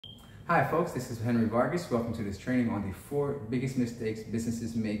Hi folks, this is Henry Vargas. Welcome to this training on the 4 biggest mistakes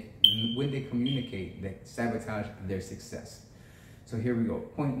businesses make when they communicate that sabotage their success. So here we go.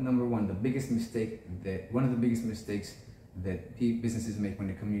 Point number 1, one of the biggest mistakes that businesses make when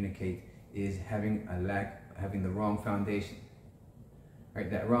they communicate is having the wrong foundation.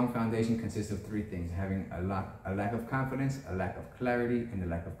 Right? That wrong foundation consists of 3 things: having a lack of confidence, a lack of clarity, and a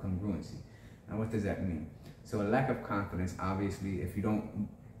lack of congruency. Now, what does that mean? So a lack of confidence, obviously, if you don't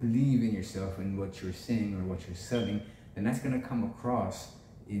believe in yourself and what you're saying or what you're selling, then that's going to come across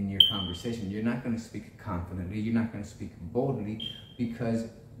in your conversation. You're not going to speak confidently. You're not going to speak boldly because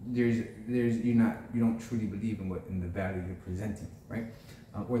you don't truly believe in the value you're presenting, right?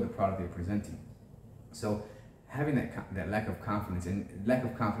 Or the product you're presenting. So having that lack of confidence, and lack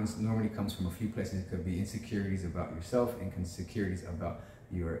of confidence normally comes from a few places. It could be insecurities about yourself, insecurities about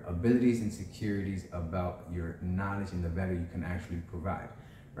your abilities, insecurities about your knowledge and the value you can actually provide,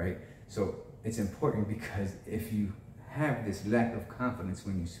 right? So it's important, because if you have this lack of confidence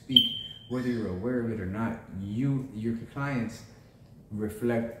when you speak, whether you're aware of it or not, your clients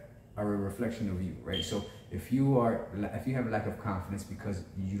are a reflection of you, right? So if you have a lack of confidence because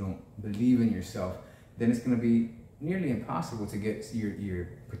you don't believe in yourself, then it's going to be nearly impossible to get your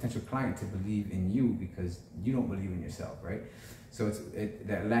potential client to believe in you because you don't believe in yourself, right? So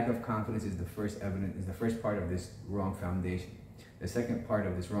that lack of confidence is the first part of this wrong foundation. The second part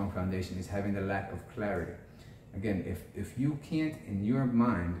of this wrong foundation is having the lack of clarity. Again, if you can't in your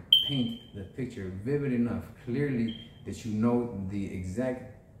mind paint the picture vivid enough, clearly, that you know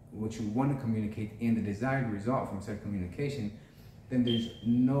what you want to communicate and the desired result from said communication, then there's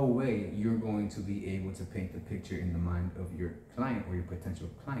no way you're going to be able to paint the picture in the mind of your client or your potential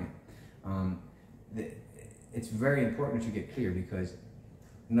client. It's very important that you get clear, because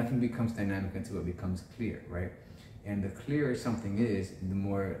nothing becomes dynamic until it becomes clear, right? And the clearer something is, the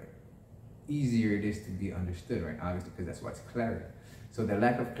more easier it is to be understood, right? Obviously, because that's what's clarity. So the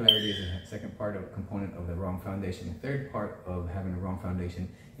lack of clarity is the second component of the wrong foundation. The third part of having a wrong foundation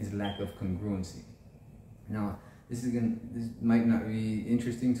is lack of congruency. Now, this might not be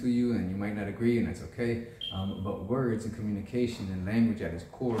interesting to you, and you might not agree, and that's okay. But words and communication and language at its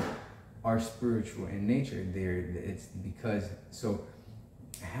core are spiritual in nature.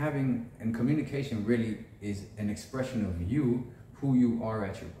 Communication really is an expression of you, who you are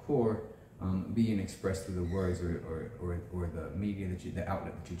at your core, being expressed through the words or the media the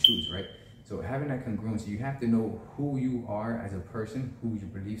outlet that you choose, right? So having that congruency, you have to know who you are as a person, who your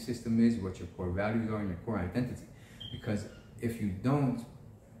belief system is, what your core values are, and your core identity. Because if you don't,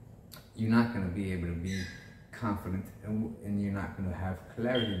 you're not going to be able to be confident, and you're not going to have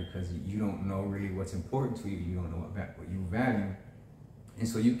clarity, because you don't know really what's important to you. You don't know what you value, and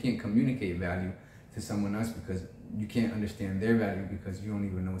so you can't communicate value to someone else because you can't understand their value, because you don't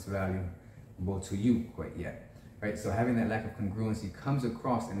even know what's valuable to you quite yet, right? So having that lack of congruency comes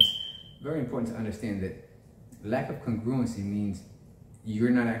across, and it's very important to understand that lack of congruency means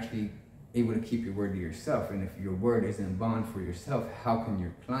you're not actually able to keep your word to yourself. And if your word isn't bond for yourself, how can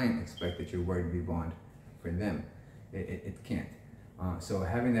your client expect that your word be bond for them? It can't. So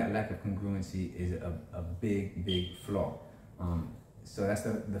having that lack of congruency is a big flaw. So that's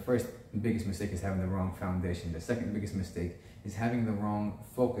the first biggest mistake, is having the wrong foundation. The second biggest mistake is having the wrong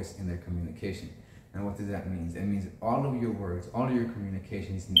focus in their communication. And what does that mean? It means all of your words, all of your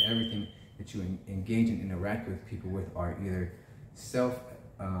communications, and everything that you engage and interact with people with are either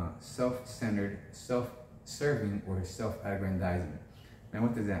self-centered, self-serving, or self-aggrandizement. Now,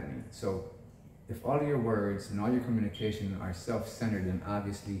 what does that mean? So if all of your words and all your communication are self-centered, then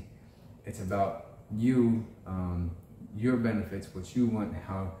obviously it's about you, your benefits, what you want,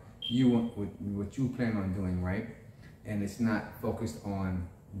 how you want, what you plan on doing, right? And it's not focused on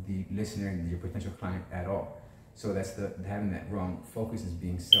the listener, your potential client, at all. So that's having that wrong focus, is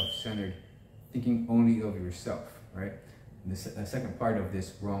being self-centered, thinking only of yourself, right? The second part of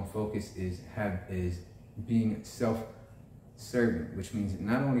this wrong focus is being self-serving, which means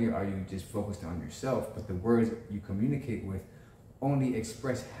not only are you just focused on yourself, but the words you communicate with only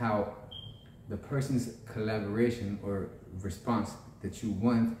express how the person's collaboration or response that you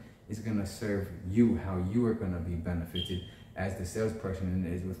want is going to serve you, how you are going to be benefited as the salesperson, and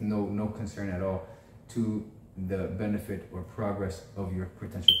is with no concern at all to the benefit or progress of your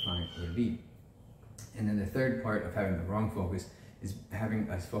potential client or lead. And then the third part of having the wrong focus is having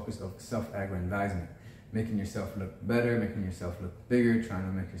a focus of self-aggrandizement, making yourself look better, making yourself look bigger, trying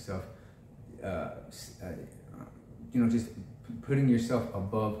to make yourself, just putting yourself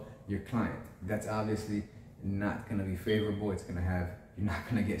above your client. That's obviously not going to be favorable. You're not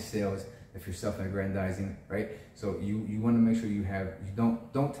going to get sales if you're self-aggrandizing, right? So you want to make sure you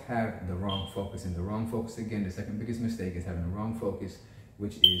don't have the wrong focus. And the wrong focus, again, the second biggest mistake is having the wrong focus,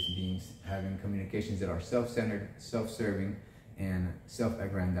 which is having communications that are self-centered, self-serving, and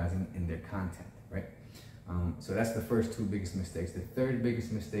self-aggrandizing in their content, right? So that's the first two biggest mistakes. The third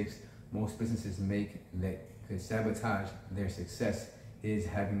biggest mistakes most businesses make that could sabotage their success is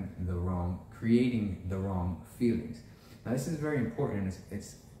creating the wrong feelings. Now, this is very important.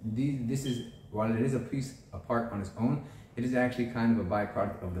 This is, while it is a piece apart on its own, it is actually kind of a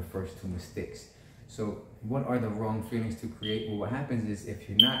byproduct of the first two mistakes. So what are the wrong feelings to create? Well, what happens is, if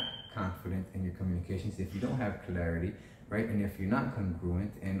you're not confident in your communications, if you don't have clarity, right, and if you're not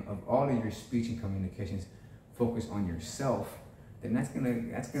congruent, and of all of your speech and communications focus on yourself, then that's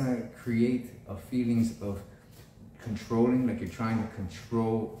gonna create a feelings of controlling, like you're trying to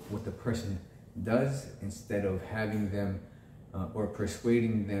control what the person does instead of having them or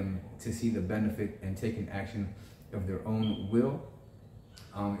persuading them to see the benefit and take an action of their own will.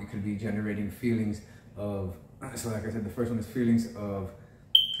 It could be generating feelings of, so like I said, the first one is feelings of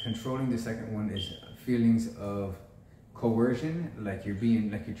controlling. The second one is feelings of coercion, like you're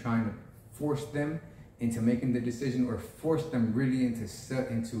trying to force them into making the decision, or force them really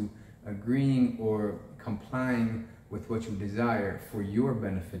into agreeing or complying with what you desire for your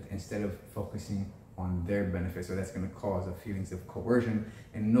benefit instead of focusing on their benefit. So that's going to cause a feelings of coercion,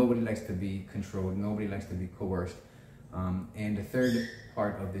 and nobody likes to be controlled. Nobody likes to be coerced. And the third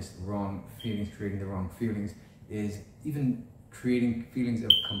part of this wrong feelings, creating the wrong feelings, is even creating feelings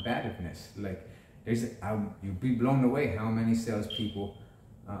of combativeness. Like you'd be blown away how many salespeople,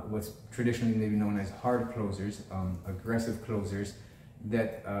 what's traditionally maybe known as hard closers, aggressive closers,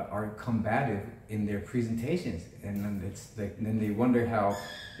 that are combative in their presentations, and then then they wonder how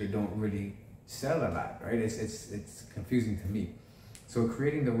they don't really sell a lot, right? It's confusing to me. So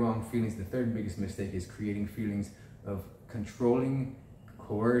creating the wrong feelings, the third biggest mistake is creating feelings of controlling,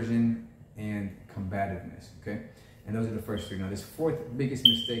 coercion, and combativeness, okay? And those are the first three. Now, this fourth biggest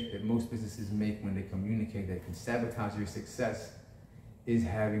mistake that most businesses make when they communicate that can sabotage your success is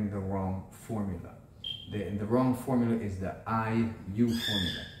having the wrong formula. The wrong formula is the I-you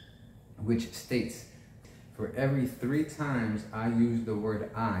formula, which states, for every 3 times I use the word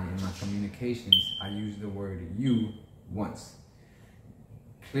I in my communications, I use the word you once.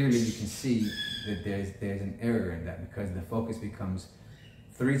 Clearly, you can see that there's an error in that, because the focus becomes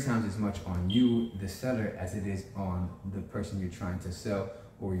 3 times as much on you, the seller, as it is on the person you're trying to sell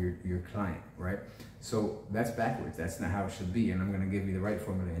or your client, right? So that's backwards. That's not how it should be, and I'm going to give you the right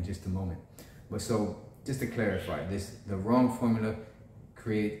formula in just a moment. But so, just to clarify, the wrong formula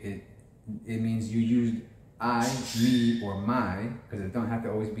it means you used I, me, or my, because it don't have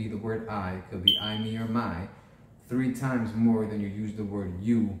to always be the word I. It could be I, me, or my, 3 times more than you use the word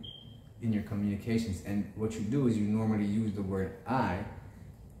you in your communications. And what you do is you normally use the word I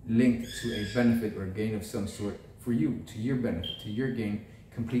linked to a benefit or gain of some sort for you, to your benefit, to your gain,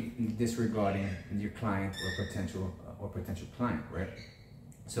 completely disregarding your client or potential client, right?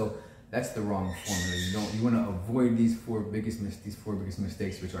 So that's the wrong formula. You want to avoid these four biggest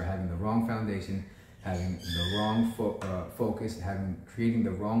mistakes, which are having the wrong foundation, having the wrong focus, creating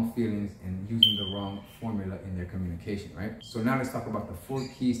the wrong feelings, and using the wrong formula in their communication, right? So now let's talk about the 4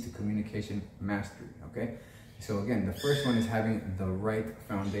 keys to communication mastery, okay? So again, the first one is having the right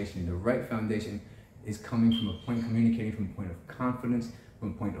foundation. The right foundation is coming from communicating from a point of confidence,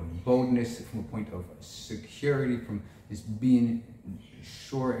 from a point of boldness, from a point of security, from just being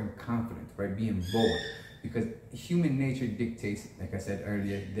sure and confident, right? Being bold. Because human nature dictates, like I said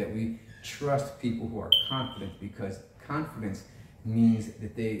earlier, that we trust people who are confident, because confidence means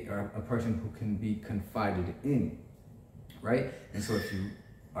that they are a person who can be confided in, right? And so if you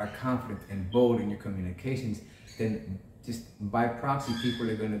are confident and bold in your communications, then just by proxy, people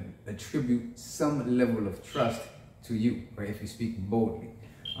are going to attribute some level of trust to you, right? If you speak boldly.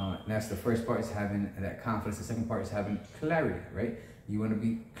 That's the first part, is having that confidence. The second part is having clarity, right? You want to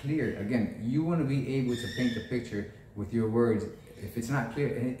be clear. Again, you want to be able to paint the picture with your words. If it's not clear,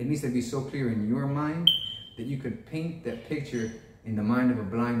 it needs to be so clear in your mind that you could paint that picture in the mind of a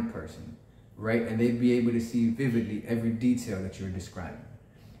blind person, right? And they'd be able to see vividly every detail that you're describing.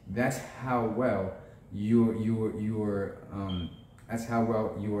 That's how well your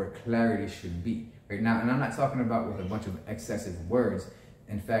clarity should be, right? Now, and I'm not talking about with a bunch of excessive words.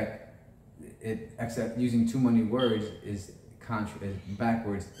 In fact, using too many words is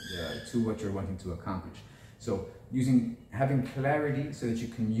backwards to what you're wanting to accomplish. So having clarity so that you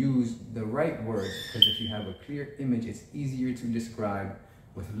can use the right words, because if you have a clear image, it's easier to describe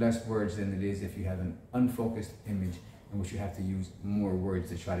with less words than it is if you have an unfocused image in which you have to use more words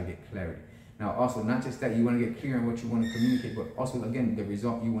to try to get clarity. Now, also, not just that, you want to get clear on what you want to communicate, but also, again, the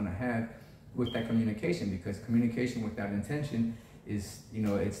result you want to have with that communication, because communication without intention is,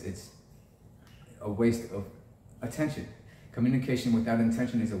 it's a waste of attention. Communication without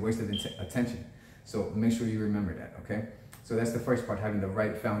intention is a waste of attention. So make sure you remember that, okay? So that's the first part, having the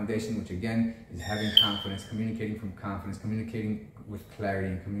right foundation, which again is having confidence, communicating from confidence, communicating with clarity,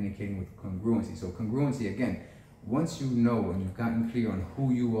 and communicating with congruency. So congruency, again, once you know and you've gotten clear on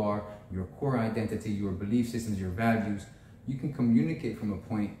who you are, your core identity, your belief systems, your values, you can communicate from a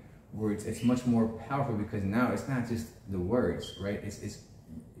point where it's much more powerful, because now it's not just the words, right?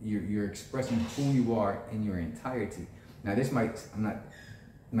 You're expressing who you are in your entirety. Now this might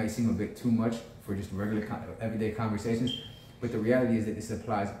seem a bit too much for just regular everyday conversations, but the reality is that this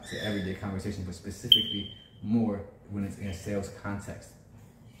applies to everyday conversations, but specifically more when it's in a sales context.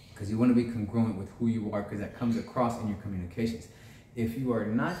 Because you want to be congruent with who you are, because that comes across in your communications. If you are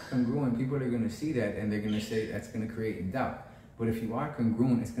not congruent, people are going to see that and they're going to say that's going to create doubt. But if you are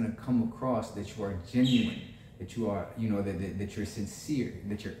congruent, it's going to come across that you are genuine, that you are, that you're sincere,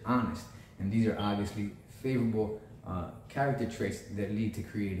 that you're honest. And these are obviously favorable character traits that lead to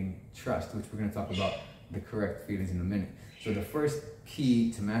creating trust, which we're going to talk about the correct feelings in a minute. So the first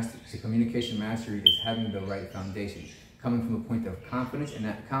key to communication mastery is having the right foundation, coming from a point of confidence, and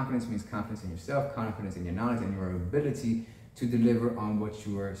that confidence means confidence in yourself, confidence in your knowledge and your ability to deliver on what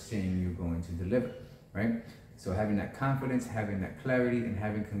you are saying you're going to deliver, right? So having that confidence, having that clarity, and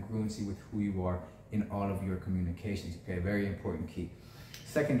having congruency with who you are in all of your communications, okay? Very important key.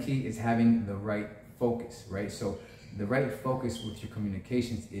 Second key is having the right focus, right? So the right focus with your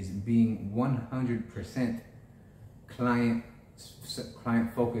communications is being 100% client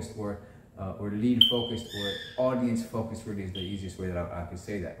focused, or lead focused, or audience focused. Really is the easiest way that I could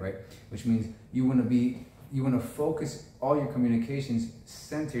say that, right? Which means you want to focus all your communications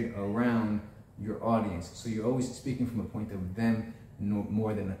centered around your audience. So you're always speaking from a point of them, no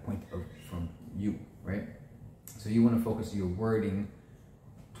more than a point of from you, right? So you want to focus your wording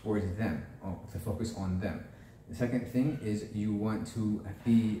towards them, to focus on them. The second thing is you want to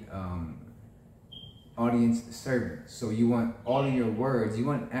be audience serving. So you want all of your words,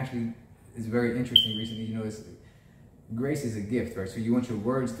 it's very interesting recently, grace is a gift, right? So you want your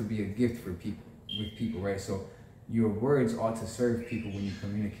words to be a gift for people, right? So your words ought to serve people when you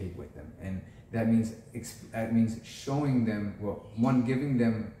communicate with them. And that means showing them, well, one, giving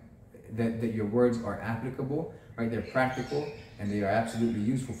them that your words are applicable, right? They're practical and they are absolutely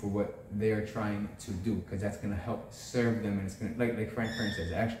useful for what they are trying to do, because that's going to help serve them, and it's going to, like Frank Kern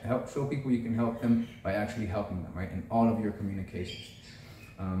says, actually help show people you can help them by actually helping them, right? In all of your communications.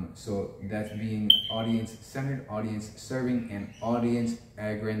 So that's being audience-centered, audience-serving, and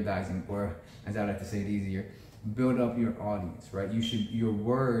audience-aggrandizing, or as I like to say it easier, build up your audience, right? Your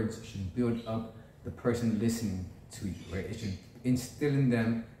words should build up the person listening to you, right? It should instill in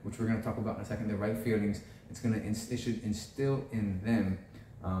them, which we're going to talk about in a second, the right feelings. It should instill in them.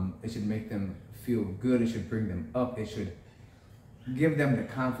 It should make them feel good. It should bring them up. It should give them the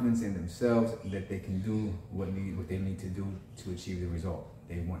confidence in themselves that they can do what they need to do to achieve the result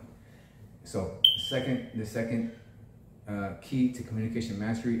they want. So the second key to communication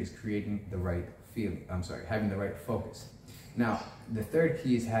mastery is creating the right having the right focus. Now, the third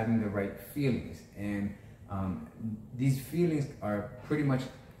key is having the right feelings, and these feelings are pretty much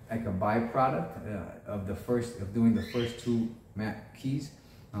like a byproduct of doing the first two keys,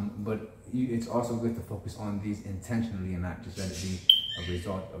 but it's also good to focus on these intentionally and not just let it be a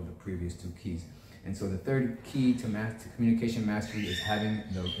result of the previous two keys. And so the third key to communication mastery is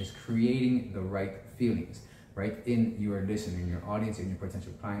creating the right feelings, right, in your listener, in your audience, in your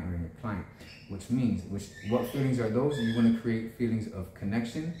potential client, or in your client. What feelings are those? You want to create feelings of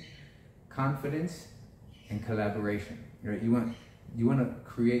connection, confidence, and collaboration, right? You want to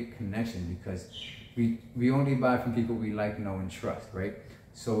create connection, because we only buy from people we like, know, and trust, right?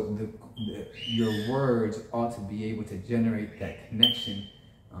 So your words ought to be able to generate that connection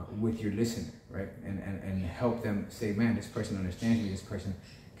with your listener, right? And help them say, man, this person understands me, this person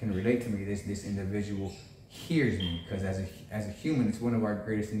can relate to me, this individual hears me, because as a human, it's one of our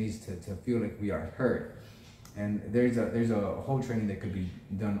greatest needs to feel like we are heard. And there's a whole training that could be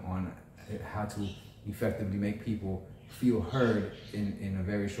done on how to effectively make people feel heard in a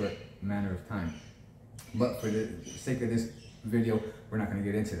very short manner of time. But for the sake of this video, we're not going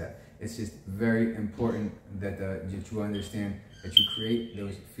to get into that. It's just very important that you understand that you create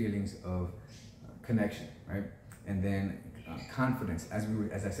those feelings of connection, right? And then confidence, as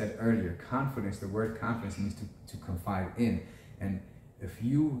I said earlier, confidence, the word confidence means to confide in. And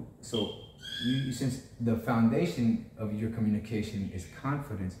since the foundation of your communication is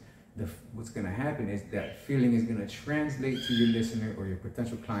confidence, what's going to happen is that feeling is going to translate to your listener or your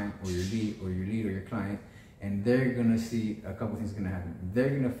potential client or your lead or your client, and they're going to see a couple things going to happen. They're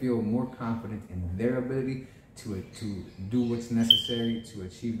going to feel more confident in their ability to do what's necessary to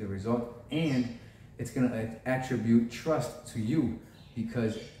achieve the result, and it's going to attribute trust to you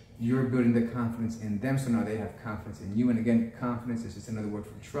because you're building the confidence in them, so now they have confidence in you. And again, confidence is just another word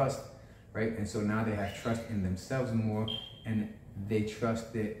for trust, right? And so now they have trust in themselves more, and they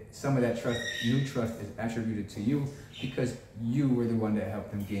trust that some of that trust, new trust, is attributed to you because you were the one that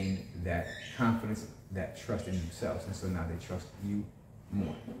helped them gain that confidence, that trust in themselves, and so now they trust you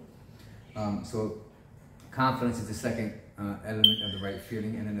more. So confidence is the second element of the right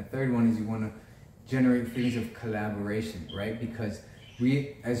feeling, and then the third one is you want to generate feelings of collaboration, right? Because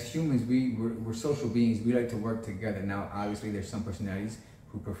we, as humans, we're social beings. We like to work together. Now, obviously, there's some personalities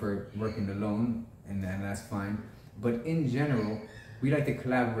who prefer working alone, and that's fine. But in general, we like to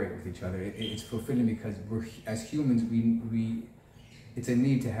collaborate with each other. It's fulfilling because as humans, it's a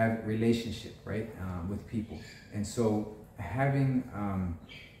need to have relationship, right, with people. And so having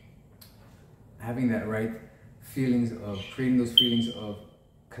that right feelings of creating those feelings of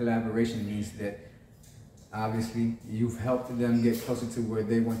collaboration means that obviously you've helped them get closer to where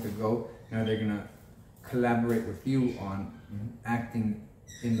they want to go. Now they're gonna collaborate with you on acting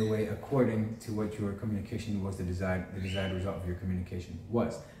in the way according to what your communication was, the desired result of your communication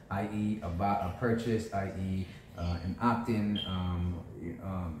was, i.e. about a purchase, i.e. An opt-in,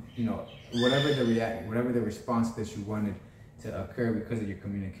 you know, whatever the response that you wanted to occur because of your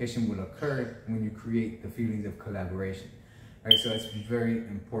communication will occur when you create the feelings of collaboration. Right, so it's very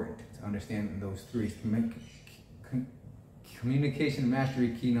important to understand those three. Communication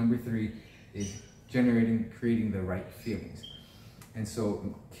mastery key number 3 is creating the right feelings. And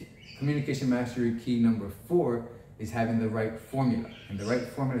so communication mastery key number 4 is having the right formula. And the right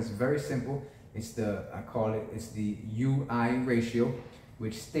formula is very simple. It's the UI ratio,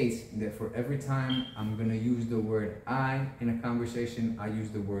 which states that for every time I'm gonna use the word I in a conversation, I use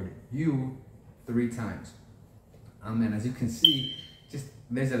the word you 3 times. And as you can see,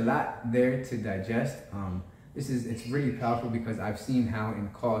 there's a lot there to digest. It's really powerful because I've seen how in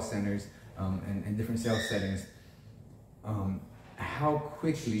call centers and different sales settings, how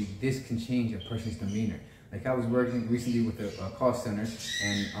quickly this can change a person's demeanor. Like I was working recently with a call center,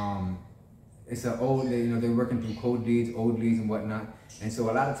 and it's an old, they're working through old leads and whatnot. And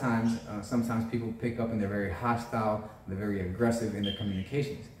so a lot of times, sometimes people pick up and they're very hostile, they're very aggressive in their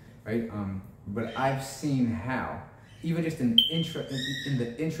communications, right? But I've seen how, even just in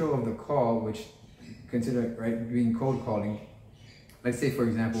the intro of the call, which consider being cold calling. Let's say, for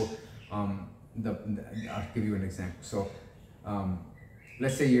example, I'll give you an example. So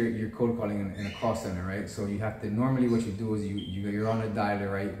let's say you're cold calling in a call center, right? So you have to, normally what you do is you're on a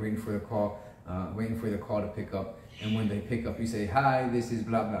dialer, right, waiting for the call to pick up. And when they pick up, you say, "Hi, this is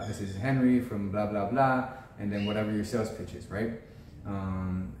blah blah. This is Henry from blah blah blah," and then whatever your sales pitch is, right?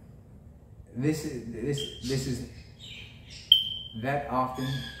 This is that often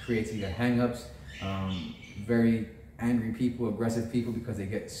creates either hang-ups, very angry people, aggressive people, because they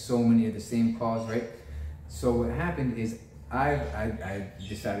get so many of the same calls, right? So what happened is I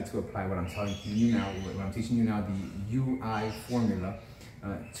decided to apply what I'm telling you now, what I'm teaching you now, the UI formula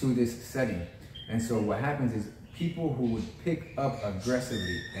to this setting. And so what happens is people who would pick up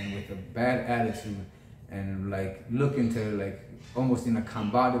aggressively and with a bad attitude and looking to almost in a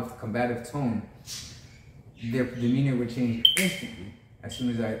combative tone, their demeanor would change instantly as soon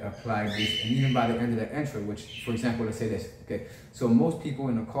as I applied this, and even by the end of the intro, which, for example, let's say this, okay? So most people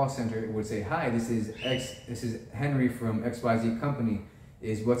in a call center would say, "Hi, this is Henry from XYZ company.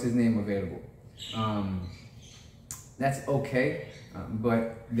 What's his name available?" That's okay,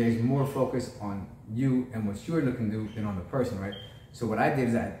 but there's more focus on you and what you're looking to do than on the person, right? So what I did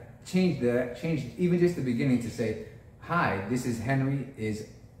is I changed even just the beginning to say, "Hi, this is Henry. Is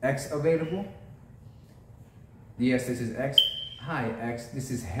X available?" "Yes, this is X." "Hi, X, this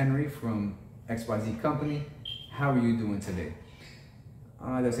is Henry from XYZ company. How are you doing today?"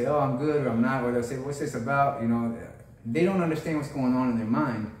 They'll say, "Oh, I'm good," or "I'm not," or they'll say, "What's this about?" They don't understand what's going on in their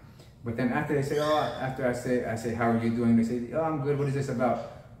mind. But then after they say, after I say, "How are you doing?" They say, "Oh, I'm good. What is this about?"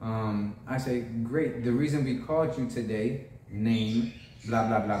 I say, "Great. The reason we called you today, name, blah,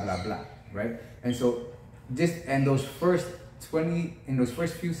 blah, blah, blah, blah," right? And so in those first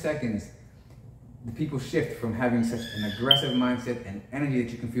few seconds, the people shift from having such an aggressive mindset and energy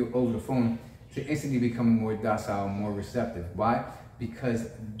that you can feel over the phone to instantly becoming more docile, more receptive. Why?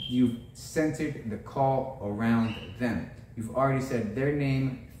 Because you've centered the call around them. You've already said their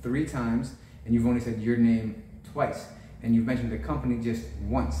name 3 times, and you've only said your name twice. And you've mentioned the company just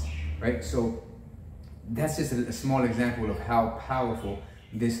once, right? So that's just a small example of how powerful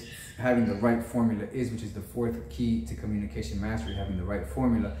this having the right formula is, which is the 4th key to communication mastery, having the right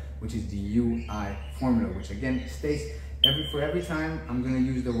formula, which is the UI formula, which again states for every time I'm going to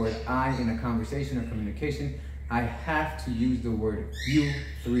use the word I in a conversation or communication, I have to use the word you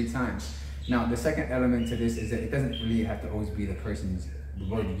 3 times. Now, the second element to this is that it doesn't really have to always be the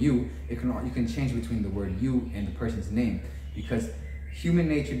word you. You can change between the word you and the person's name, because human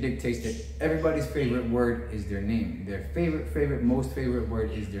nature dictates that everybody's favorite word is their name. Their most favorite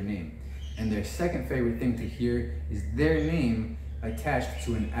word is their name. And their second favorite thing to hear is their name attached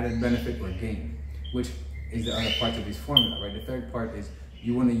to an added benefit or gain, which is the other part of this formula, right? The third part is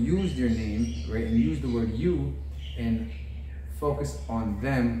you want to use their name, right, and use the word you and focus on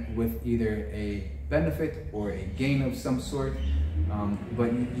them with either a benefit or a gain of some sort,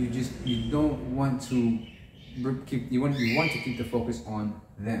 but you don't want to you want to keep the focus on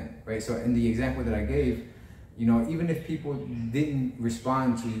them, right? So in the example that I gave, you know, even if people didn't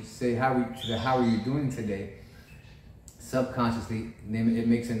respond to say how are you doing today, subconsciously it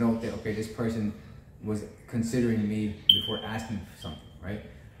makes a note that, okay, this person was considering me before asking for something, right?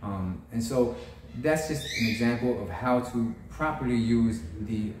 And so that's just an example of how to properly use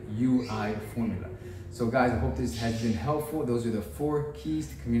the UI formula. So guys, I hope this has been helpful. Those are the 4 keys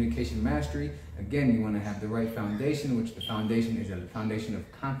to communication mastery. Again, you want to have the right foundation, which the foundation is a foundation of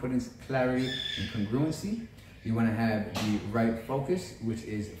confidence, clarity, and congruency. You want to have the right focus, which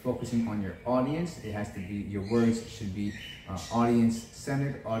is focusing on your audience. It has to be, your words should be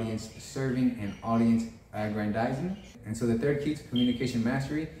audience-centered, audience-serving, and audience-aggrandizing. And so the 3rd key to communication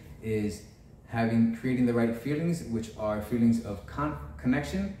mastery is creating the right feelings, which are feelings of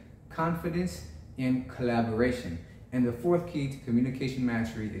connection, confidence, and collaboration. And the 4th key to communication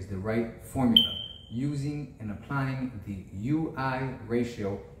mastery is the right formula, using and applying the UI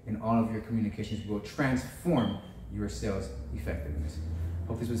ratio in all of your communications will transform your sales effectiveness.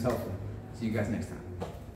 Hope this was helpful. See you guys next time.